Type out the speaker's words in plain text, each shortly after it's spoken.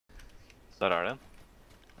Der er den.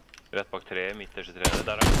 Rett bak treet, midterste treet.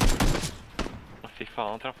 Der er den. Fy faen,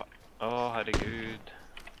 han traff. Herregud.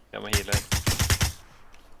 Jeg må heale.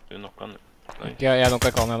 Du knocka han. Nice. Jeg knocka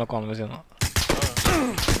ikke han ved siden av.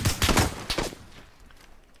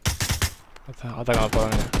 At jeg kan ha på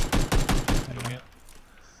den.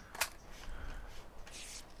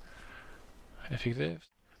 Effektivt.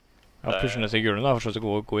 Ja, pushe ned til gulene da, for så er det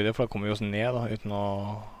god idé, for da kommer vi oss ned da, uten å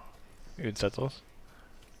utsette oss.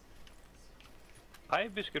 Hei,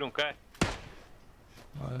 buskerunke her.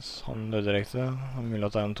 Nice, han døde direkte. Det er mulig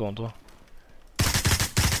at det er en 2-2.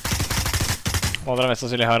 Og det er mest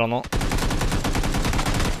sannsynlig her han nå.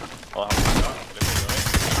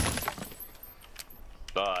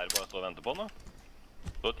 Da er det bare å stå og vente på den da.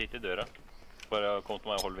 Stå titt i døra. Bare kom til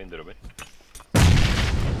meg og hold vinduer over.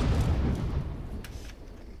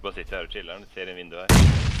 Bare sitter her og chiller, ser en vindu her.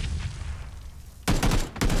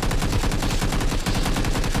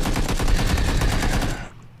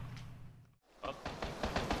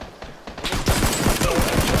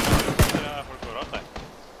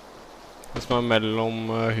 Det som er mellom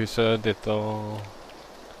huset ditt og...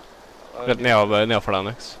 Rett nedfor deg,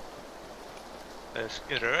 Nex.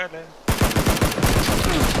 Rød, eller?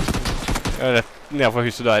 Ja, rett nedfor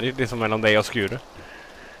huset du er i, liksom mellom deg og skuret.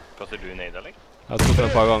 Kasser du ned, eller? Jeg har stått den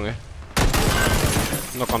et par ganger.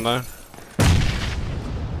 Nok han der.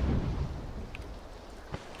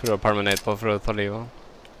 Prøver å permanate på for å ta livet av han.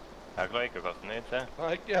 Jeg klarer ikke å kaste ned, se.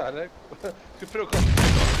 Nei, ikke jeg heller. Skal prøve å kaste ned.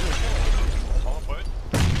 Han er på ut.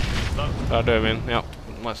 Der dør min, ja.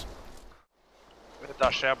 Nice.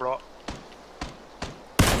 Der ser jeg blå.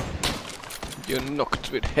 You're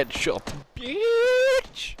knocked with headshot,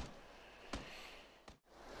 bitch!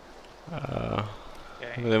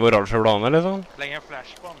 Det var oransje bladene, liksom? Legger en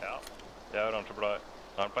flash på han. Ja, det er oransje blad.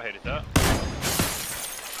 Han er på høyre siden.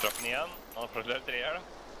 Trapp den igjen. Han har fortsatt 3 her, da.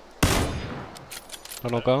 Har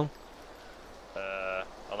noe han?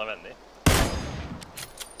 Han er vennlig.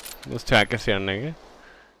 Nå tror jeg ikke ser den lenger.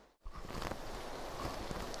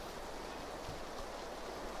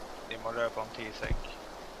 De må løpe om 10 sek.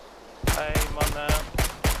 Hei, mann.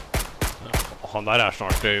 Han der er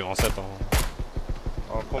snart død uansett.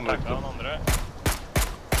 Han kommer ut av den andre.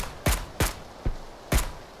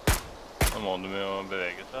 Nå må de jo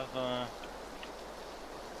bevege seg, så...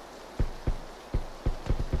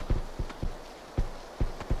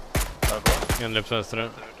 En løp til venstre.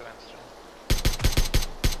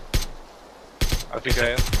 Jeg fikk jeg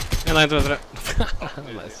en. En til venstre.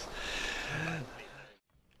 Nice.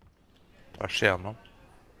 Hva skjer gjennom?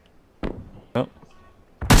 Ja.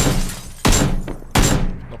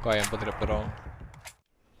 Nokka igjen på trepper og...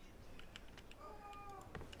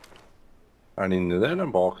 Er den inni det, eller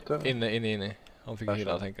bak det? Inni. Han fikk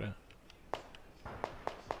hylla, tenker jeg.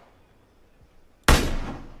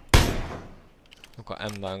 Nokka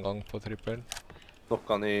enda en gang på trippel.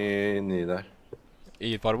 Nokka han inni der.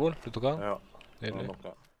 I parabol, du tok han? Ja. Nydelig.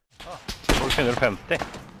 Nokka. 150.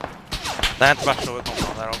 Det er en tvers over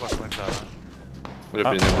kanten der, og bare som en klar.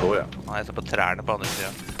 Løper inn i blå, ja. Nei, jeg ser på trærne på andre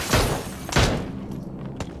siden.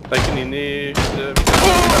 Det er ikke inn i...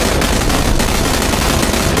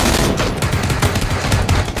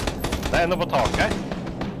 Det er enda på taket her.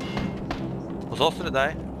 Hos oss eller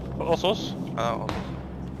deg? Hos oss. Ja, hos oss.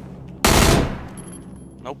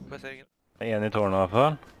 Nope, jeg ser ikke. Det er en i tårnet i hvert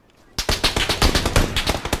fall.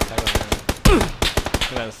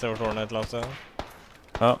 Til venstre over tårnet et eller annet sted.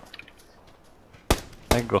 Ja.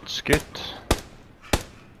 Det er godt skutt.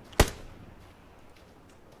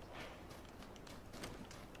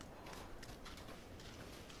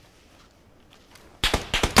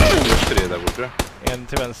 Tre der borte. En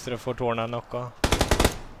til venstre for tårnet er nokka.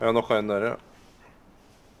 Ja, nokka en der, ja.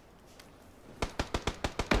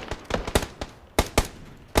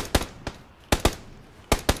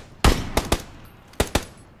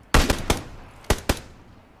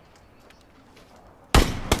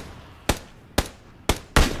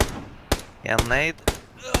 En nade.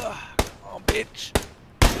 Bitch.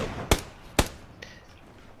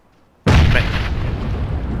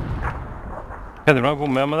 Kan du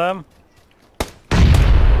bommer med dem?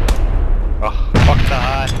 Fuck det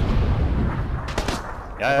her.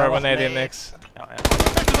 Prøv ned i Nix. Ja.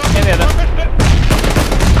 En nede.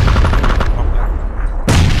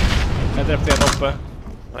 Jeg drepte en oppe.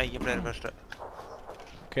 Det var ikke flere første.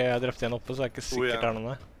 Ok, jeg drepte en oppe, så jeg er ikke sikkert det er noen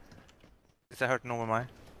der. Hvis jeg hørte noe med meg.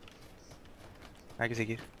 Jeg er ikke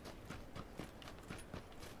sikker.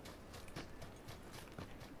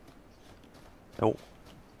 Jo.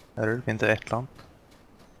 Der er det fint et eller annet.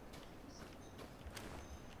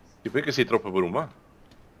 Du ikke sitter oppe på rommet?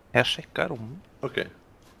 Jeg sjekket rommet. Ok.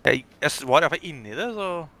 Jeg var i hvert fall inni det, så...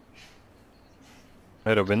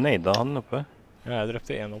 Robin nada han oppe. Ja, jeg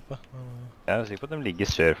drepte en oppe. Jeg er sikker på at de ligger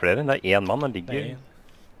sør flere. Det er én mann, han Det er ligger...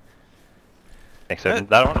 en.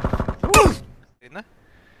 Der var han. Inne.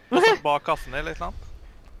 Og så bak kassen eller et eller annet.